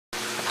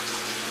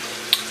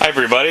Hi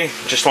everybody,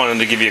 just wanted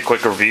to give you a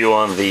quick review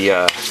on the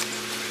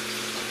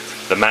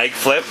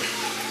MagFlip,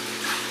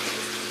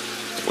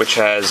 which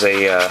has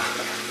a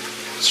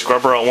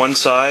scrubber on one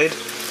side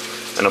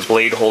and a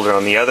blade holder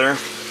on the other.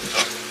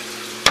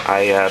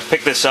 I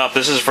picked this up.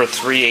 This is for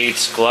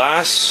 3/8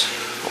 glass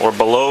or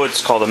below.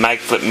 It's called a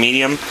MagFlip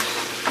Medium.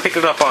 Picked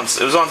it up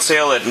it was on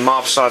sale at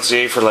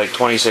Mops.ca for like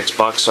 26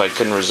 bucks, so I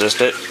couldn't resist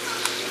it.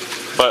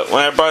 But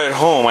when I brought it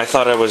home, I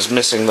thought I was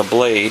missing the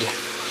blade.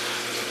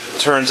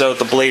 Turns out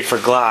the blade for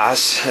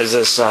glass is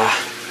this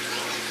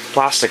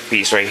plastic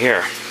piece right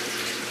here,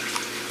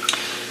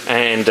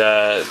 and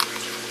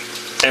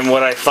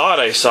what I thought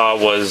I saw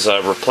was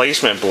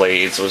replacement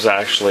blades was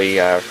actually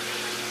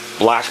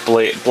black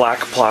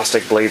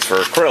plastic blades for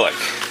acrylic.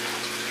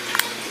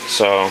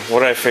 So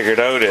what I figured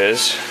out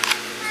is,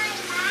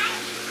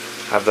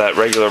 I have that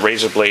regular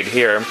razor blade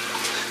here.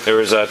 There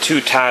was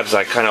two tabs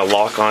that kind of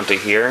lock onto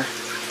here.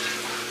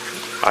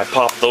 I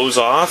pop those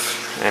off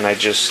and I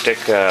just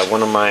stick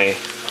one of my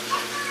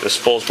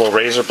disposable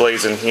razor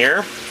blades in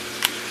here,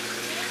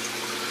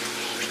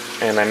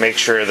 and I make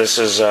sure this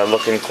is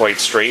looking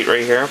quite straight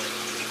right here.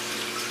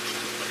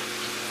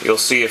 You'll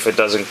see if it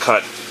doesn't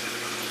cut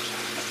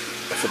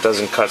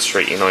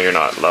straight, you know you're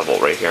not level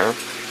right here.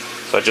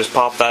 So I just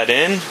pop that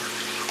in,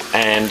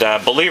 and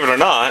believe it or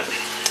not,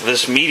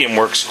 this medium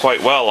works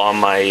quite well on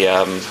my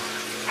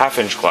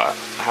half-inch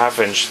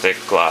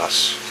thick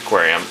glass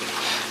aquarium.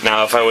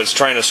 Now, if I was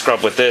trying to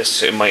scrub with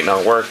this, it might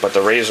not work, but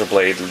the razor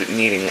blade,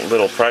 needing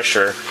little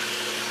pressure,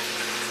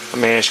 I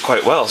managed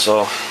quite well.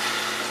 So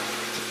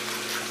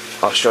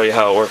I'll show you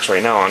how it works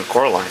right now on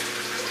coraline.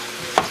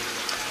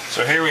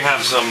 So here we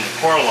have some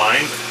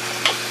coraline.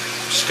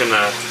 Just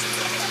gonna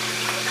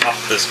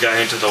pop this guy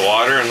into the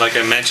water, and like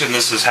I mentioned,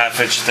 this is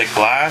half-inch thick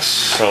glass,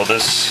 so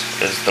this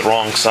is the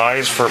wrong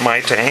size for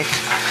my tank.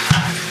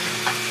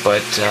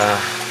 But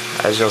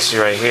as you'll see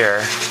right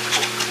here,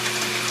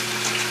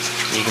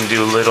 you can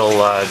do little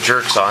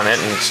jerks on it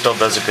and it still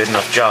does a good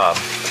enough job.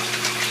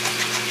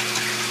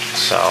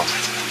 So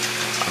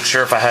I'm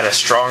sure if I had a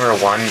stronger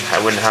one, I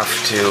wouldn't have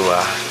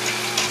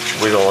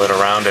to wiggle it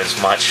around as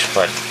much,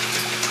 but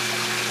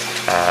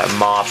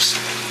Mops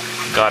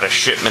got a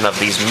shipment of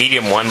these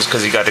medium ones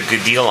because he got a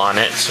good deal on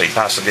it, so he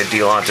passed a good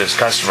deal on to his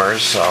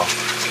customers. So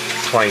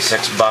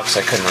 26 bucks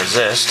I couldn't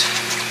resist,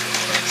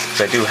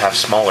 because I do have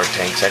smaller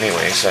tanks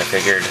anyway, so I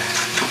figured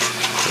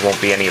there won't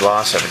be any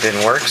loss if it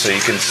didn't work. So you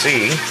can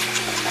see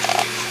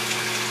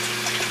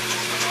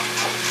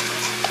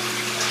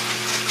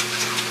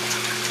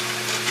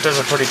it does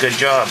a pretty good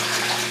job.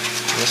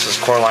 This is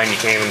coraline you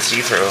can't even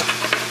see through.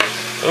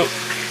 Ooh.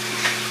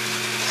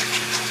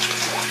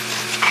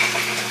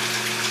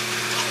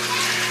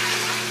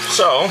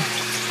 So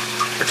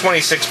for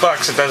 26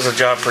 bucks it does the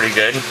job pretty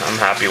good. I'm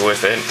happy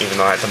with it, even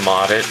though I had to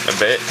mod it a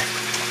bit.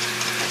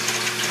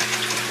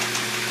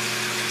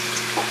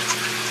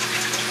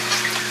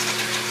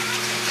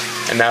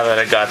 And now that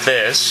I got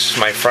this,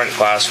 my front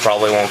glass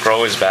probably won't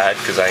grow as bad,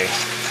 because I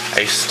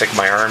used to stick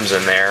my arms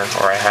in there,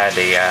 or I had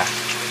a I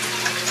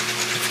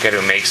forget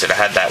who makes it. I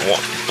had that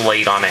one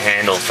blade on a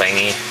handle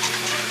thingy.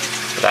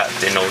 That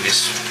didn't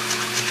always.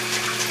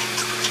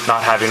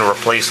 Not having a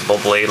replaceable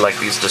blade like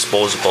these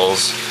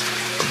disposables,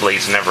 the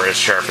blade's never as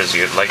sharp as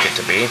you'd like it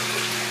to be.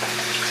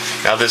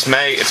 Now this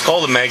it's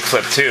called a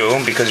MagFlip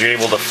too, because you're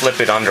able to flip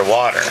it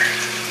underwater.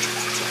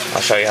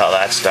 I'll show you how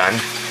that's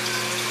done.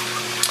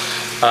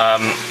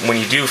 When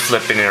you do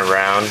flip it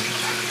around,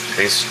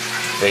 they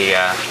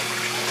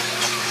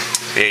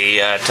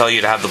tell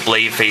you to have the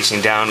blade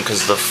facing down,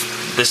 because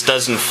this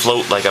doesn't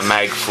float like a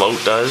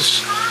MagFloat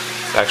does.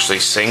 It actually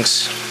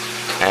sinks,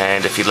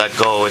 and if you let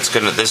go,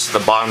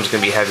 the bottom's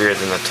gonna be heavier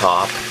than the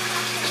top,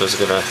 so it's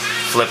gonna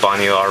flip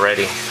on you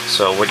already.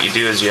 So what you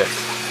do is you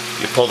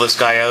pull this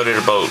guy out at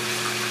about,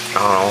 I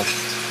don't know,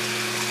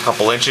 a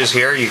couple inches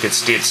here. You can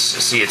see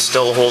it's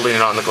still holding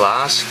it on the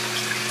glass.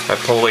 If I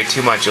pull away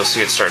too much, you'll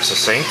see it starts to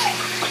sink,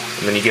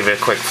 and then you give it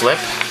a quick flip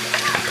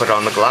and put it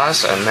on the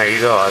glass, and there you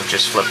go. I've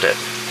just flipped it.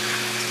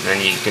 And then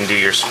you can do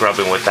your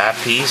scrubbing with that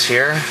piece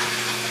here.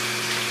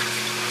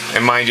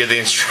 And mind you, the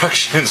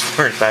instructions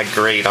weren't that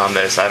great on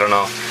this. I don't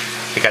know.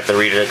 I got to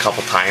read it a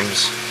couple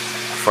times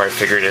before I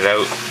figured it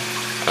out.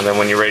 And then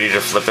when you're ready to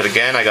flip it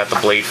again, I got the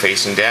blade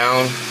facing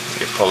down.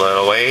 You pull it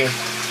away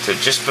to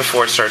just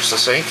before it starts to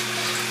sink.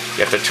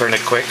 You have to turn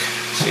it quick.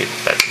 See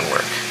if that can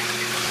work.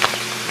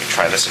 Let me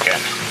try this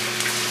again.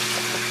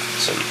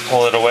 So you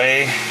pull it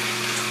away.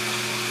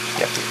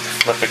 You have to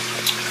flip it.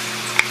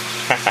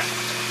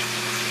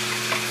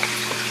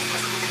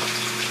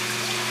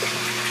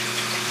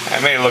 I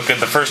made it look good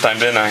the first time,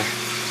 didn't I?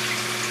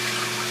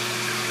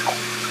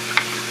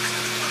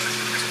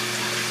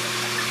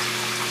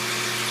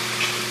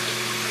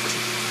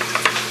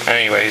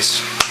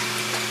 Anyways,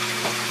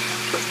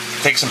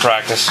 take some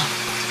practice,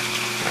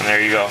 and there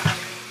you go.